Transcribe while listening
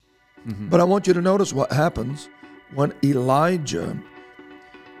But I want you to notice what happens when Elijah,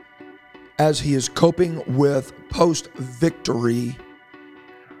 as he is coping with post-victory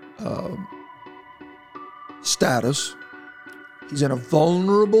status, he's in a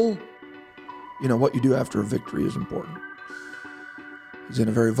vulnerable, what you do after a victory is important. He's in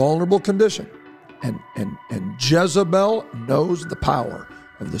a very vulnerable condition. And Jezebel knows the power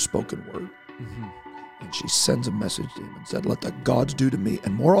of the spoken word. And she sends a message to him and said, let the gods do to me,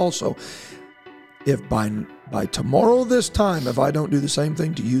 and more also, if by tomorrow this time, if I don't do the same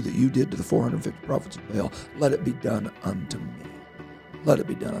thing to you that you did to the 450 prophets of Baal, let it be done unto me. Let it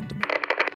be done unto me.